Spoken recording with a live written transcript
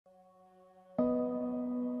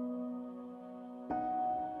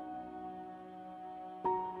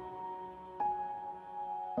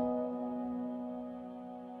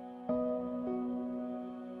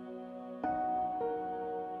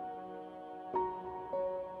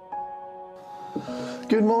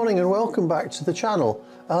Good morning and welcome back to the channel.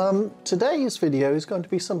 Today's video is going to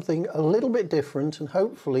be something a little bit different and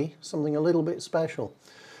hopefully something a little bit special.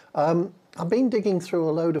 I've been digging through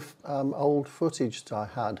a load of old footage that I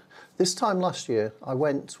had. This time last year I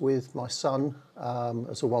went with my son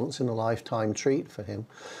as a once-in-a-lifetime treat for him,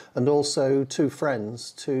 and also two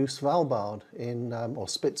friends to Svalbard or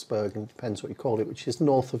Spitsbergen, depends what you call it, which is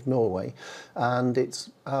north of Norway, and it's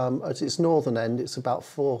at its northern end. It's about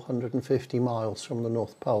 450 miles from the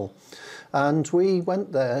North Pole, and we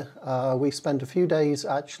went there. We spent a few days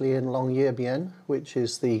actually in Longyearbyen, which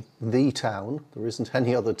is the town. There isn't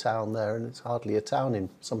any other town there, and it's hardly a town in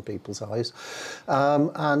some people's eyes.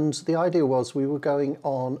 And the idea was we were going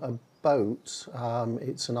on a boat,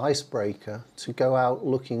 it's an icebreaker, to go out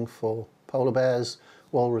looking for polar bears,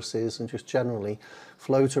 walruses, and just generally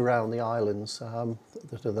float around the islands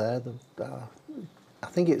that are there. I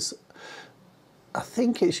think it's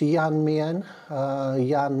Jan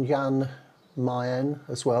Mayen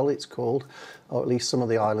as well, it's called, or at least some of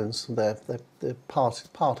the islands. They're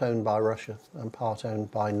part owned by Russia and part owned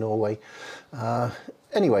by Norway.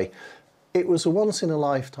 Anyway, it was a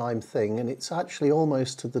once-in-a-lifetime thing, and it's actually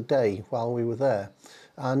almost to the day while we were there.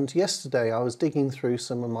 And yesterday I was digging through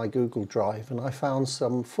some of my Google Drive and I found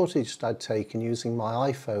some footage that I'd taken using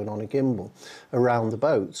my iPhone on a gimbal around the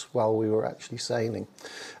boat while we were actually sailing.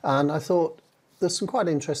 And I thought, there's some quite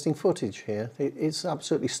interesting footage here. It's an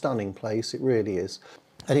absolutely stunning place, it really is.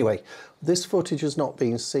 Anyway, this footage has not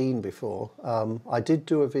been seen before. I did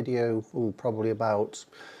do a video probably about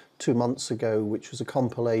 2 months ago, which was a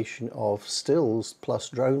compilation of stills plus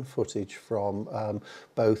drone footage from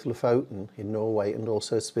both Lofoten in Norway and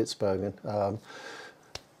also Spitsbergen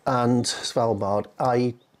and Svalbard.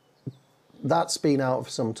 That's been out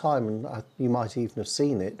for some time, and you might even have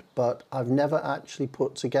seen it, but I've never actually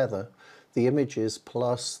put together the images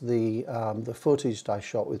plus the footage that I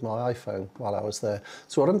shot with my iPhone while I was there.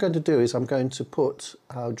 So what I'm going to do is I'm going to put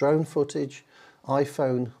drone footage,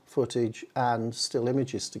 iPhone footage and still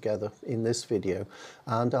images together in this video,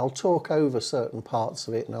 and I'll talk over certain parts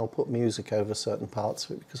of it and I'll put music over certain parts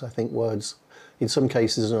of it, because I think words in some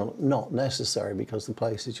cases are not necessary because the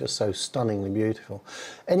place is just so stunningly beautiful.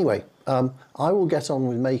 Anyway, I will get on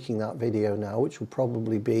with making that video now, which will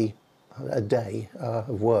probably be a day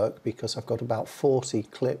of work, because I've got about 40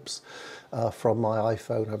 clips from my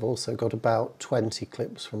iPhone. I've also got about 20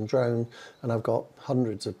 clips from drone, and I've got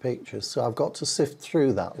hundreds of pictures, so I've got to sift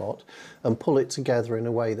through that lot and pull it together in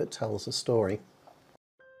a way that tells a story.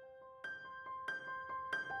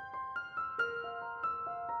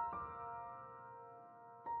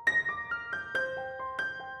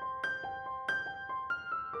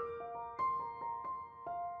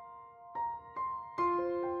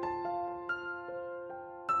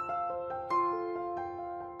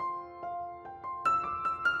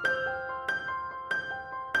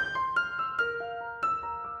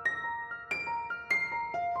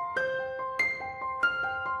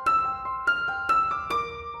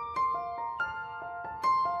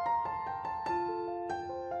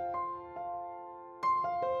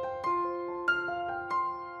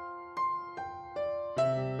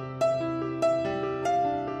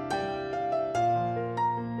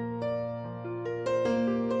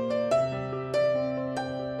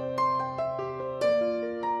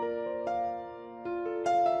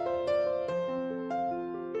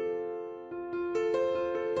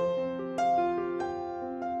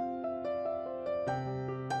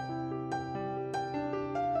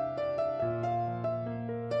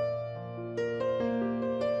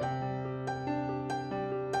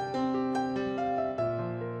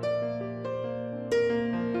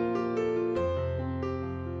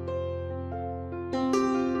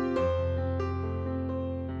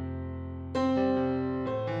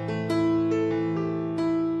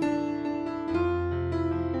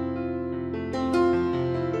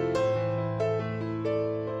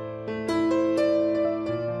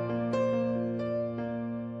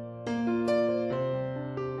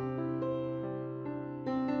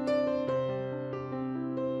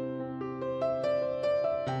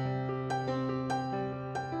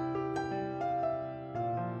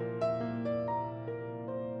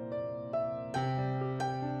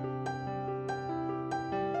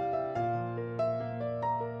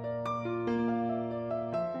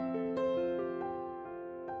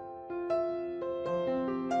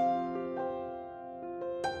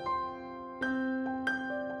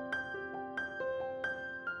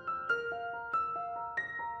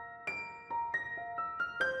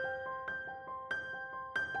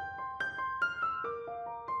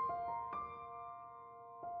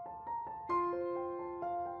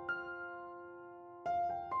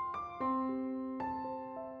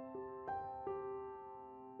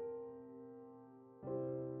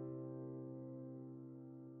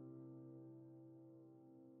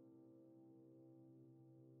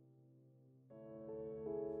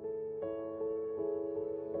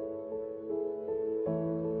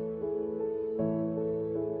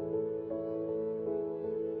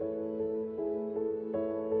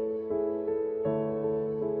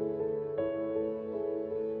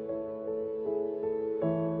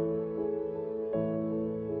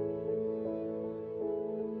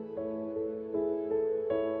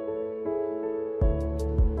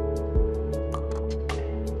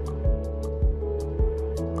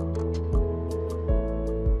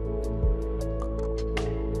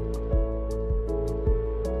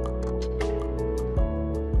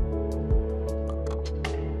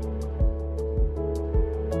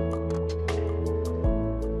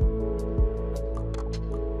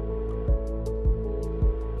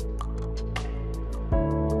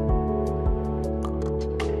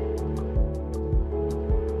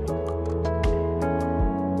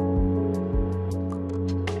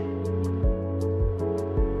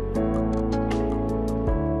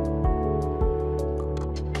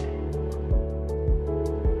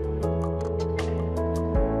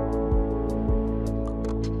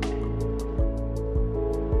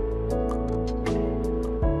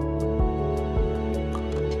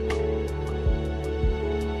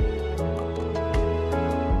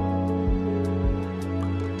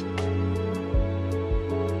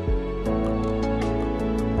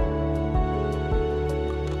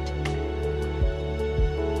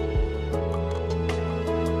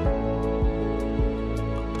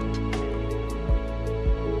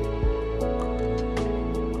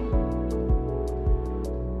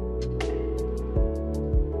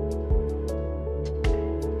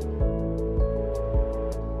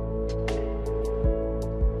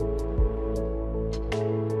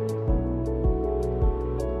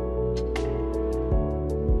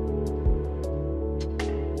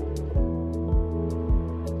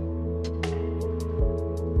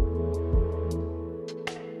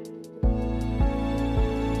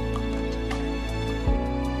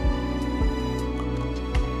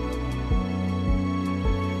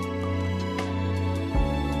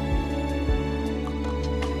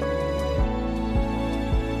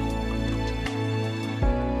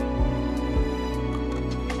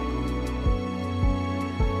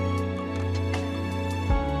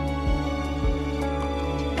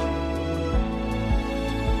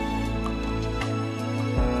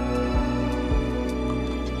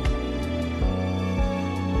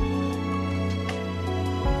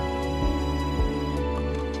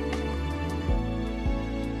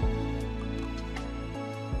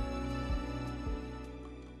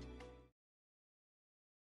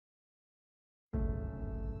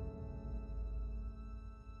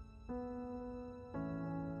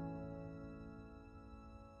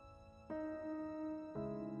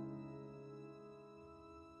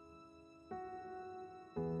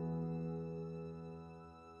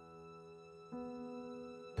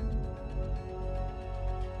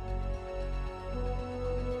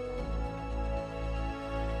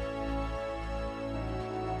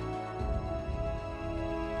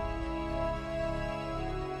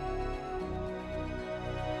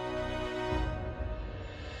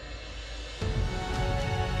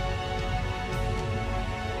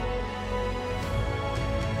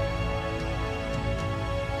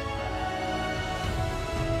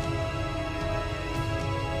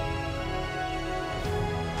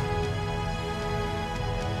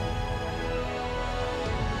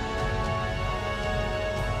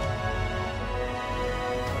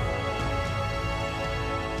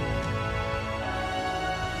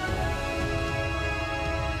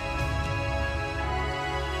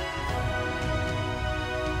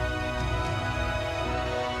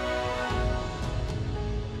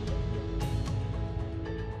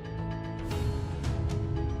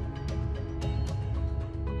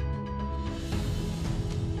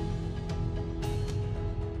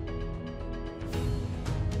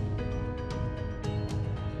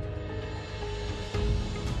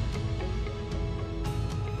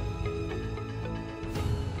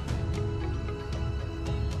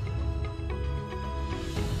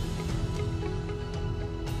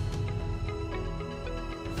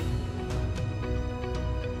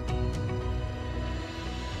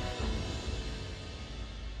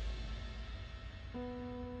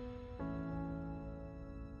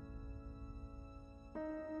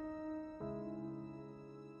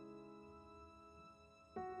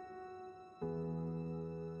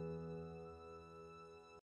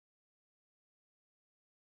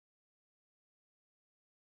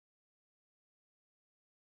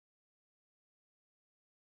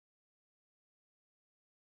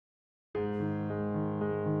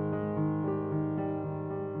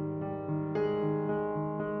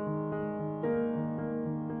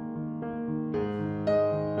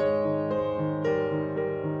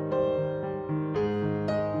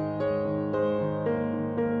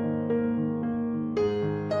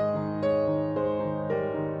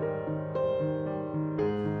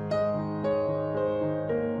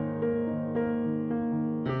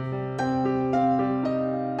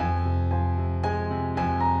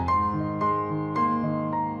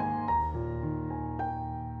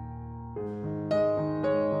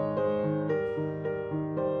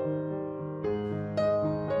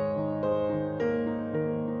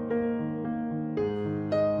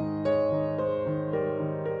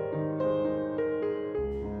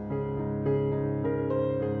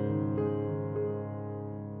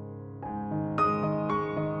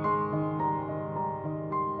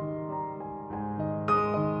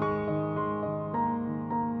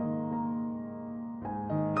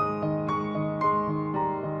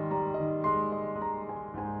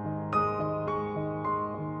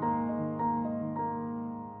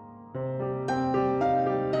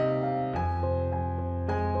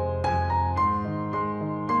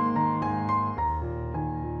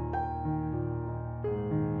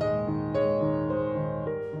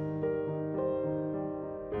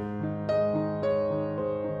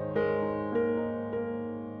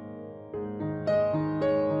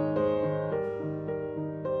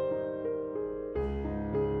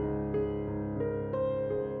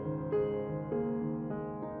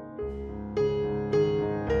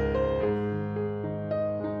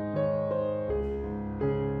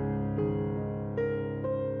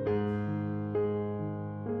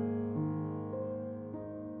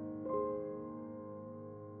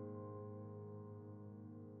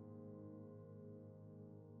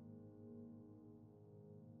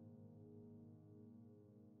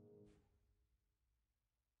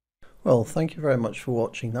 Well, thank you very much for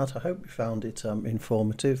watching that. I hope you found it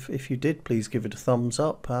informative. If you did, please give it a thumbs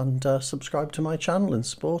up and subscribe to my channel and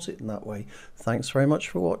support it in that way. Thanks very much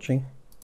for watching.